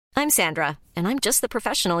I'm Sandra, and I'm just the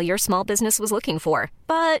professional your small business was looking for.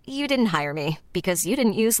 But you didn't hire me because you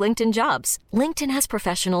didn't use LinkedIn Jobs. LinkedIn has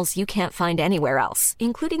professionals you can't find anywhere else,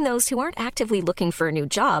 including those who aren't actively looking for a new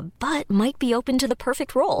job, but might be open to the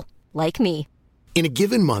perfect role, like me. In a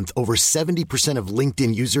given month, over 70% of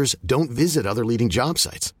LinkedIn users don't visit other leading job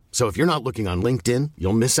sites. So if you're not looking on LinkedIn,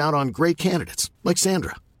 you'll miss out on great candidates like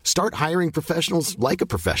Sandra. Start hiring professionals like a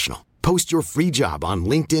professional. Post your free job on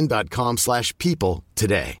linkedin.com/people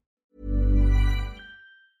today.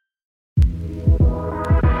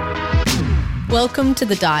 Welcome to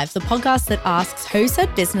The Dive, the podcast that asks who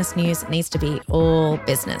said business news needs to be all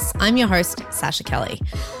business. I'm your host, Sasha Kelly.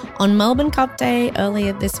 On Melbourne Cup Day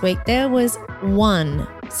earlier this week, there was one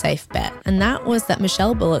safe bet, and that was that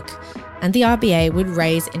Michelle Bullock and the RBA would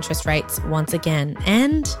raise interest rates once again.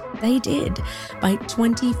 And they did, by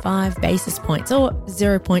 25 basis points, or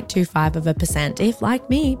 0.25%, if, like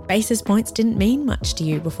me, basis points didn't mean much to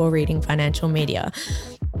you before reading financial media.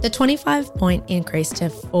 The 25-point increase to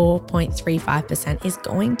 4.35% is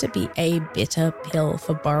going to be a bitter pill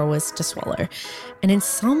for borrowers to swallow. And in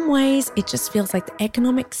some ways, it just feels like the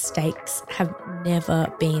economic stakes have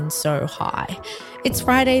never been so high. It's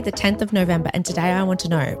Friday, the 10th of November, and today I want to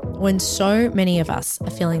know, when so many of us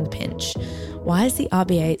are feeling the pinch, why is the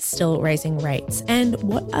RBA still raising rates, and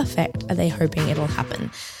what effect are they hoping it'll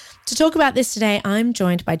happen? To talk about this today, I'm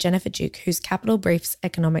joined by Jennifer Duke, who's Capital Brief's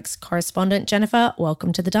economics correspondent. Jennifer,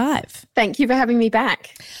 welcome to The Dive. Thank you for having me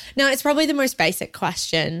back. Now, it's probably the most basic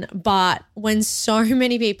question, but when so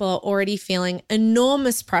many people are already feeling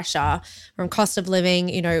enormous pressure from cost of living,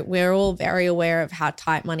 you know, we're all very aware of how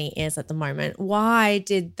tight money is at the moment. Why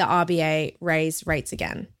did the RBA raise rates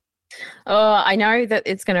again? Oh, I know that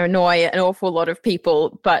it's going to annoy an awful lot of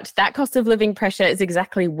people, but that cost of living pressure is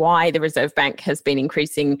exactly why the Reserve Bank has been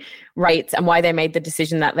increasing rates and why they made the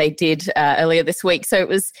decision that they did earlier this week. So it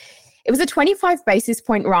was a 25 basis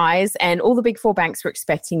point rise, and all the big four banks were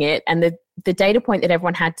expecting it. And the data point that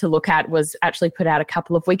everyone had to look at was actually put out a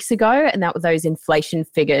couple of weeks ago, and that were those inflation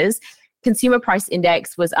figures. Consumer price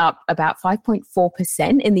index was up about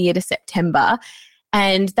 5.4% in the year to September.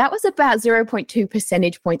 And that was about 0.2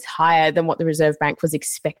 percentage points higher than what the Reserve Bank was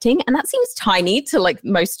expecting. And that seems tiny to like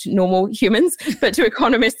most normal humans, but to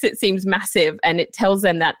economists, it seems massive. And it tells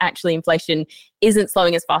them that actually inflation isn't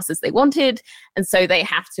slowing as fast as they wanted. And so they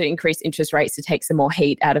have to increase interest rates to take some more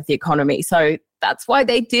heat out of the economy. So that's why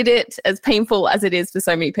they did it, as painful as it is for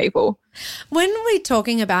so many people. When we're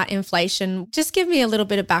talking about inflation, just give me a little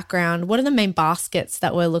bit of background. What are the main baskets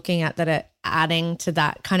that we're looking at that are adding to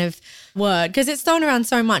that kind of word? Because it's thrown around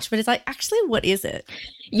so much, but it's like, actually, what is it?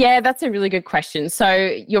 Yeah, that's a really good question. So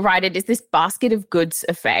you're right, it is this basket of goods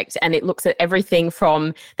effect, and it looks at everything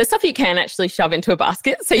from the stuff you can actually shove into a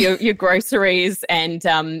basket, so your groceries and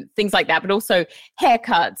things like that, but also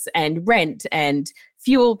haircuts and rent and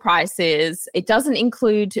fuel prices. It doesn't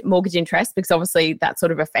include mortgage interest because obviously that's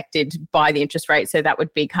sort of affected by the interest rate. So that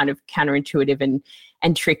would be kind of counterintuitive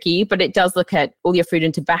and tricky. But it does look at all your food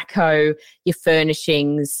and tobacco, your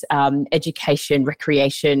furnishings, education,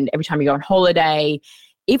 recreation, every time you go on holiday,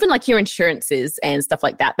 even like your insurances and stuff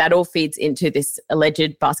like that. That all feeds into this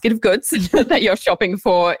alleged basket of goods that you're shopping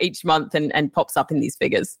for each month and pops up in these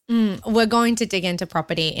figures. We're going to dig into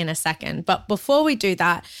property in a second. But before we do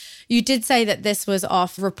that, you did say that this was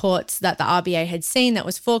off reports that the RBA had seen that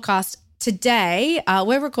was forecast. Today,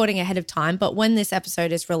 we're recording ahead of time, but when this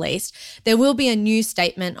episode is released, there will be a new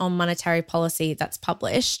statement on monetary policy that's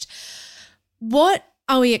published. What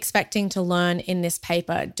are we expecting to learn in this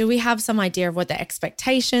paper? Do we have some idea of what the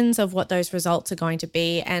expectations of what those results are going to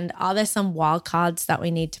be? And are there some wildcards that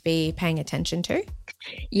we need to be paying attention to?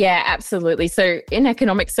 Yeah, absolutely. So in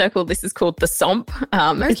economic circle, this is called the SOMP.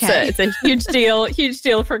 It's a huge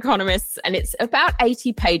deal for economists, and it's about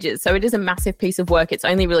 80 pages. So it is a massive piece of work. It's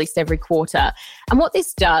only released every quarter. And what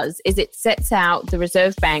this does is it sets out the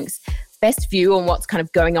Reserve Bank's best view on what's kind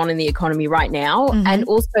of going on in the economy right now, and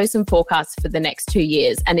also some forecasts for the next 2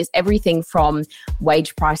 years. And it's everything from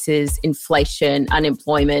wage prices, inflation,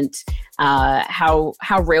 unemployment, how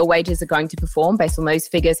real wages are going to perform based on those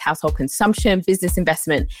figures, household consumption, business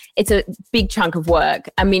investment. It's a big chunk of work.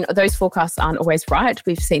 I mean, those forecasts aren't always right.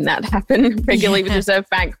 We've seen that happen regularly with the Reserve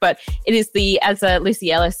Bank, but it is as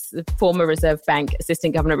Lucy Ellis, the former Reserve Bank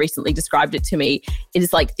assistant governor, recently described it to me, it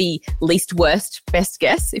is like the least worst best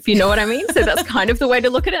guess, if you know what I mean. So that's kind of the way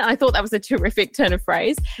to look at it. And I thought that was a terrific turn of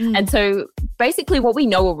phrase. And so basically what we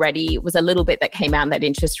know already was a little bit that came out in that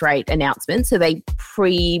interest rate announcement. So they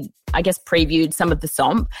I guess, previewed some of the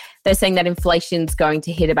SOMP. They're saying that inflation's going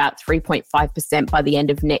to hit about 3.5% by the end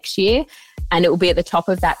of next year. And it will be at the top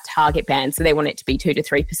of that target band. So they want it to be 2 to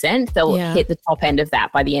 3%. They'll hit the top end of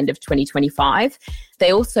that by the end of 2025.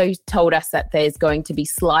 They also told us that there's going to be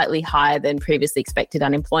slightly higher than previously expected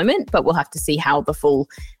unemployment, but we'll have to see how the full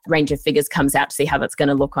range of figures comes out to see how that's going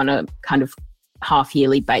to look on a kind of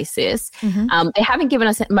half-yearly basis. They haven't given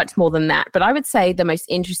us much more than that, but I would say the most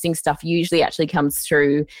interesting stuff usually actually comes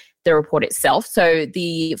through the report itself. So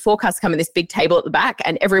the forecasts come in this big table at the back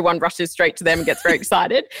and everyone rushes straight to them and gets very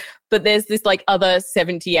excited. But there's this like other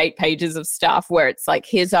 78 pages of stuff where it's like,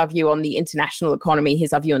 here's our view on the international economy,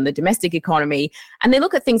 here's our view on the domestic economy. And they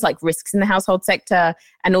look at things like risks in the household sector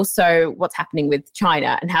and also what's happening with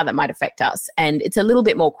China and how that might affect us. And it's a little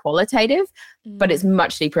bit more qualitative, but it's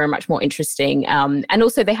much deeper and much more interesting. And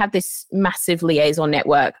also they have this massive liaison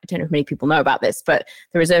network. I don't know if many people know about this, but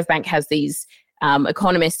the Reserve Bank has these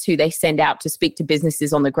economists who they send out to speak to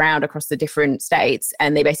businesses on the ground across the different states.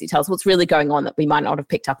 And they basically tell us what's really going on that we might not have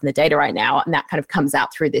picked up in the data right now. And that kind of comes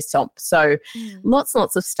out through this SOMP. So lots and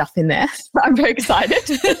lots of stuff in there. I'm very excited.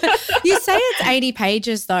 You say it's 80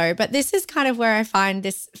 pages though, but this is kind of where I find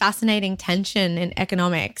this fascinating tension in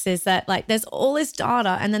economics is that like there's all this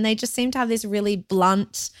data and then they just seem to have this really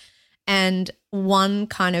blunt and one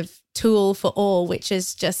kind of tool for all, which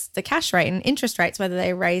is just the cash rate and interest rates, whether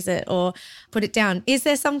they raise it or put it down. Is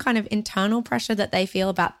there some kind of internal pressure that they feel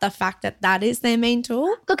about the fact that that is their main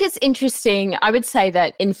tool? Look, it's interesting. I would say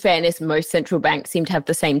that in fairness, most central banks seem to have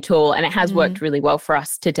the same tool and it has worked really well for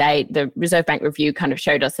us to date. The Reserve Bank review kind of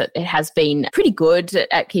showed us that it has been pretty good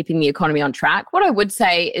at keeping the economy on track. What I would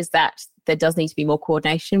say is that there does need to be more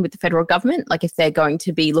coordination with the federal government. Like if they're going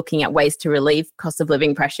to be looking at ways to relieve cost of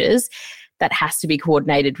living pressures, that has to be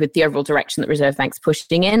coordinated with the overall direction that Reserve Bank's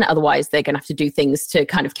pushing in. Otherwise, they're going to have to do things to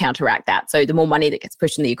kind of counteract that. So the more money that gets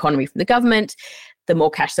pushed in the economy from the government, the more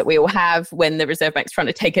cash that we will have when the Reserve Bank's trying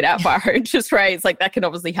to take it out by our interest rates. Like that can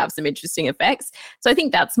obviously have some interesting effects. So I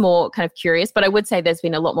think that's more kind of curious. But I would say there's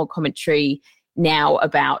been a lot more commentary now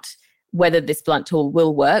about whether this blunt tool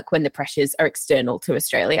will work when the pressures are external to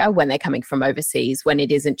Australia, when they're coming from overseas, when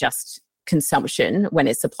it isn't just consumption, when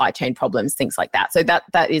it's supply chain problems, things like that. So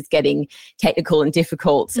that is getting technical and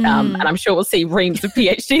difficult. And I'm sure we'll see reams of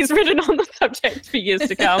PhDs written on the subject for years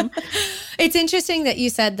to come. It's interesting that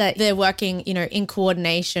you said that they're working, in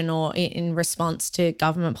coordination or in response to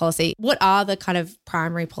government policy. What are the kind of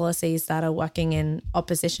primary policies that are working in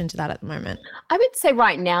opposition to that at the moment? I would say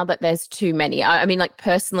right now that there's too many. I mean, like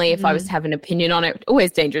personally, if I was to have an opinion on it,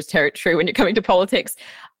 always dangerous territory when you're coming to politics.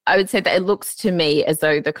 I would say that it looks to me as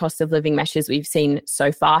though the cost of living measures we've seen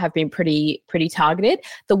so far have been pretty targeted.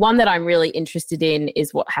 The one that I'm really interested in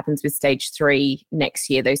is what happens with stage 3 next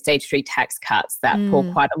year, those stage 3 tax cuts that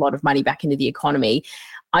pour quite a lot of money back into the economy.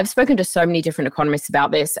 I've spoken to so many different economists about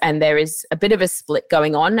this and there is a bit of a split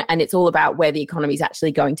going on and it's all about where the economy is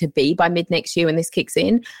actually going to be by mid next year when this kicks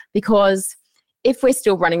in, because if we're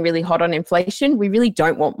still running really hot on inflation, we really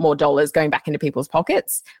don't want more dollars going back into people's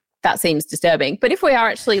pockets. That seems disturbing. But if we are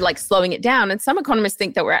actually like slowing it down, and some economists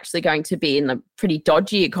think that we're actually going to be in a pretty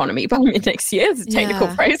dodgy economy by mid next year, it's a technical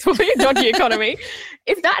phrase for a dodgy economy.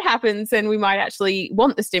 If that happens, then we might actually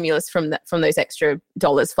want the stimulus from those extra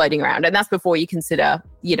dollars floating around. And that's before you consider,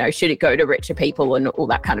 should it go to richer people and all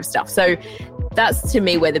that kind of stuff. So that's to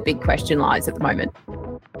me where the big question lies at the moment.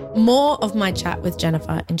 More of my chat with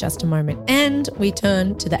Jennifer in just a moment. And we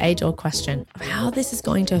turn to the age-old question of how this is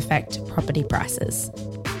going to affect property prices.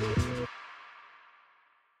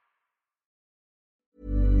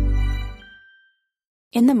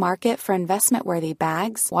 In the market for investment-worthy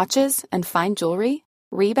bags, watches, and fine jewelry,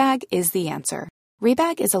 Rebag is the answer.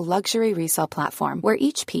 Rebag is a luxury resale platform where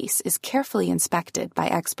each piece is carefully inspected by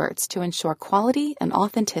experts to ensure quality and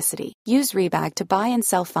authenticity. Use Rebag to buy and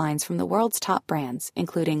sell finds from the world's top brands,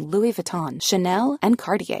 including Louis Vuitton, Chanel, and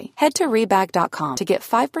Cartier. Head to Rebag.com to get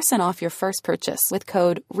 5% off your first purchase with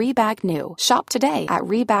code REBAGNEW. Shop today at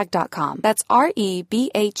Rebag.com. That's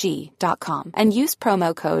REBAG.com. And use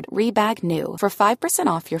promo code REBAGNEW for 5%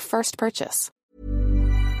 off your first purchase.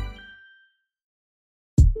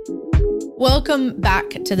 Welcome back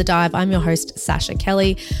to The Dive. I'm your host, Sasha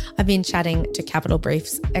Kelly. I've been chatting to Capital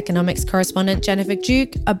Brief's economics correspondent, Jennifer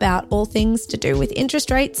Duke, about all things to do with interest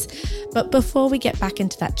rates. But before we get back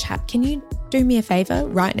into that chat, can you do me a favor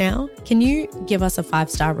right now? Can you give us a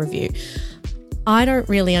 5-star review? I don't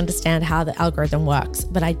really understand how the algorithm works,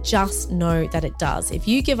 but I just know that it does. If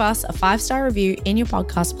you give us a 5-star review in your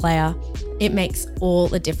podcast player, it makes all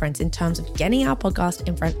the difference in terms of getting our podcast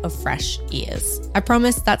in front of fresh ears. I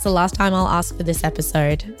promise that's the last time I'll ask for this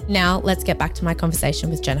episode. Now let's get back to my conversation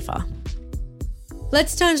with Jennifer.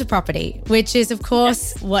 Let's turn to property, which is, of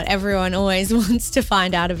course, what everyone always wants to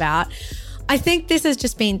find out about. I think this has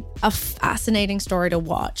just been a fascinating story to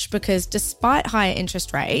watch because despite higher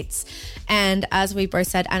interest rates and, as we both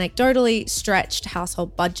said, anecdotally stretched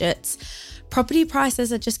household budgets, property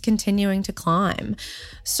prices are just continuing to climb.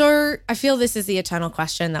 So I feel this is the eternal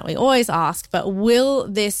question that we always ask, but will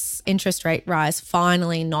this interest rate rise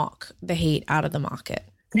finally knock the heat out of the market?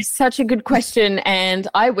 It's such a good question. And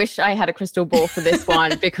I wish I had a crystal ball for this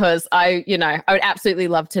one because I would absolutely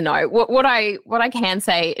love to know. What I can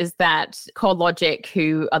say is that CoreLogic,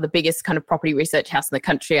 who are the biggest kind of property research house in the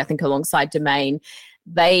country, I think alongside Domain,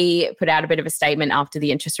 they put out a bit of a statement after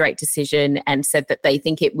the interest rate decision and said that they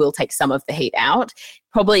think it will take some of the heat out.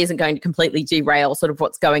 Probably isn't going to completely derail sort of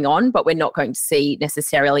what's going on, but we're not going to see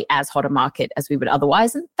necessarily as hot a market as we would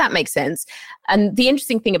otherwise. And that makes sense. And the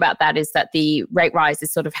interesting thing about that is that the rate rise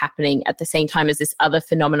is sort of happening at the same time as this other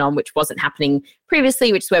phenomenon, which wasn't happening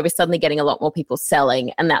previously, which is where we're suddenly getting a lot more people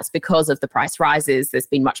selling. And that's because of the price rises. There's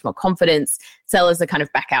been much more confidence. Sellers are kind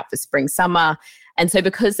of back out for spring, summer. And so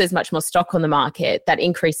because there's much more stock on the market, that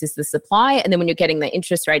increases the supply. And then when you're getting the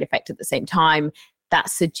interest rate effect at the same time, that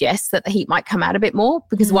suggests that the heat might come out a bit more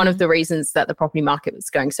because one of the reasons that the property market was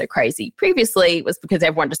going so crazy previously was because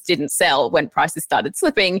everyone just didn't sell when prices started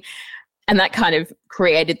slipping. And that kind of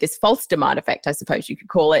created this false demand effect, I suppose you could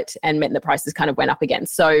call it, and meant the prices kind of went up again.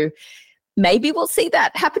 So maybe we'll see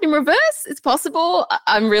that happen in reverse. It's possible.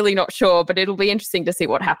 I'm really not sure, but it'll be interesting to see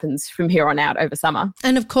what happens from here on out over summer.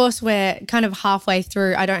 And of course, we're kind of halfway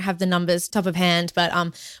through. I don't have the numbers top of hand, but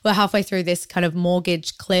we're halfway through this kind of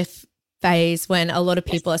mortgage cliff phase when a lot of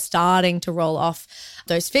people are starting to roll off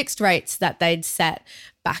those fixed rates that they'd set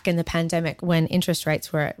back in the pandemic when interest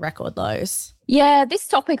rates were at record lows. Yeah, this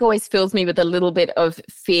topic always fills me with a little bit of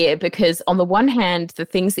fear because on the one hand, the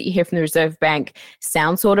things that you hear from the Reserve Bank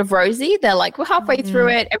sound sort of rosy. They're like, we're halfway through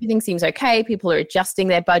it. Everything seems okay. People are adjusting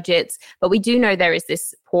their budgets. But we do know there is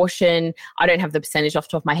this portion. I don't have the percentage off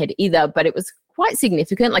the top of my head either, but it was quite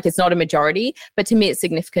significant. Like it's not a majority, but to me, it's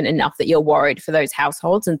significant enough that you're worried for those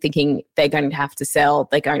households and thinking they're going to have to sell,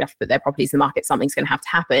 they're going to have to put their properties in the market, something's going to have to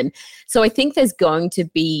happen. So I think there's going to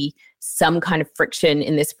be some kind of friction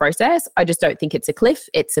in this process. I just don't think it's a cliff.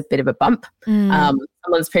 It's a bit of a bump.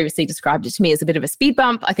 Someone's previously described it to me as a bit of a speed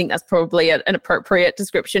bump. I think that's probably an appropriate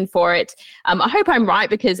description for it. I hope I'm right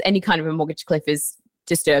because any kind of a mortgage cliff is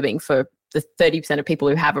disturbing for the 30% of people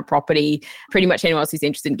who have a property, pretty much anyone else who's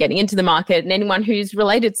interested in getting into the market and anyone who's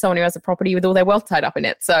related to someone who has a property with all their wealth tied up in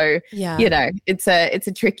it. So, it's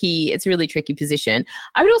a really tricky position.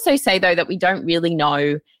 I would also say though that we don't really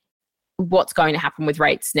know what's going to happen with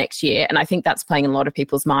rates next year. And I think that's playing in a lot of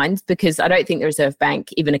people's minds because I don't think the Reserve Bank,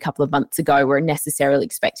 even a couple of months ago, were necessarily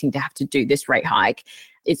expecting to have to do this rate hike.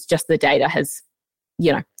 It's just the data has,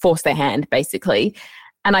 forced their hand basically.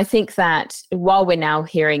 And I think that while we're now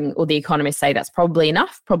hearing all the economists say that's probably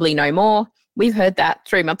enough, probably no more, we've heard that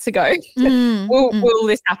 3 months ago. Will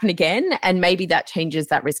this happen again? And maybe that changes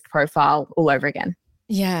that risk profile all over again.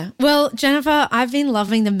 Yeah. Well, Jennifer, I've been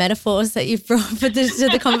loving the metaphors that you've brought to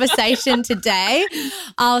the conversation today.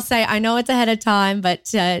 I'll say I know it's ahead of time, but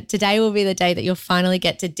today will be the day that you'll finally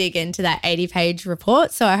get to dig into that 80-page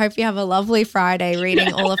report. So I hope you have a lovely Friday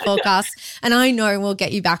reading all the forecasts. And I know we'll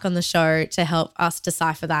get you back on the show to help us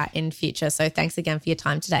decipher that in future. So thanks again for your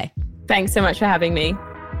time today. Thanks so much for having me.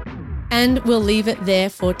 And we'll leave it there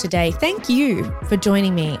for today. Thank you for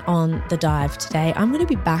joining me on The Dive today. I'm going to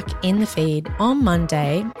be back in the feed on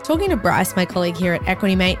Monday talking to Bryce, my colleague here at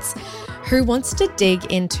Equity Mates, who wants to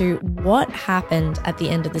dig into what happened at the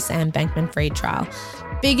end of the Sam Bankman-Fried trial.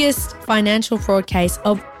 Biggest financial fraud case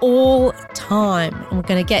of all time. And we're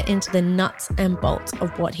going to get into the nuts and bolts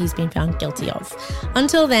of what he's been found guilty of.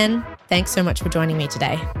 Until then, thanks so much for joining me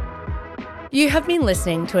today. You have been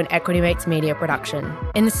listening to an Equity Mates Media production.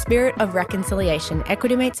 In the spirit of reconciliation,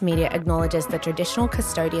 Equity Mates Media acknowledges the traditional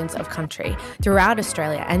custodians of country throughout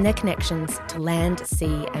Australia and their connections to land,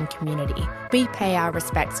 sea and community. We pay our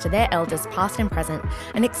respects to their elders past and present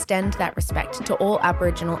and extend that respect to all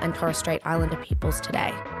Aboriginal and Torres Strait Islander peoples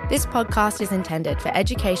today. This podcast is intended for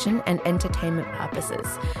education and entertainment purposes.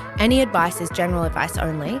 Any advice is general advice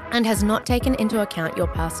only and has not taken into account your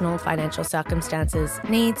personal financial circumstances,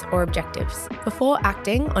 needs or objectives. Before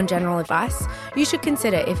acting on general advice, you should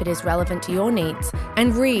consider if it is relevant to your needs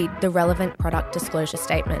and read the relevant product disclosure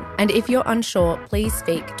statement. And if you're unsure, please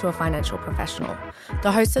speak to a financial professional.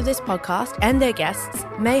 The hosts of this podcast and their guests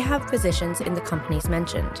may have positions in the companies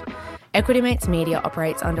mentioned. Equity Mates Media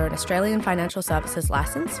operates under an Australian Financial Services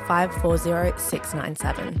Licence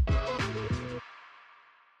 540697.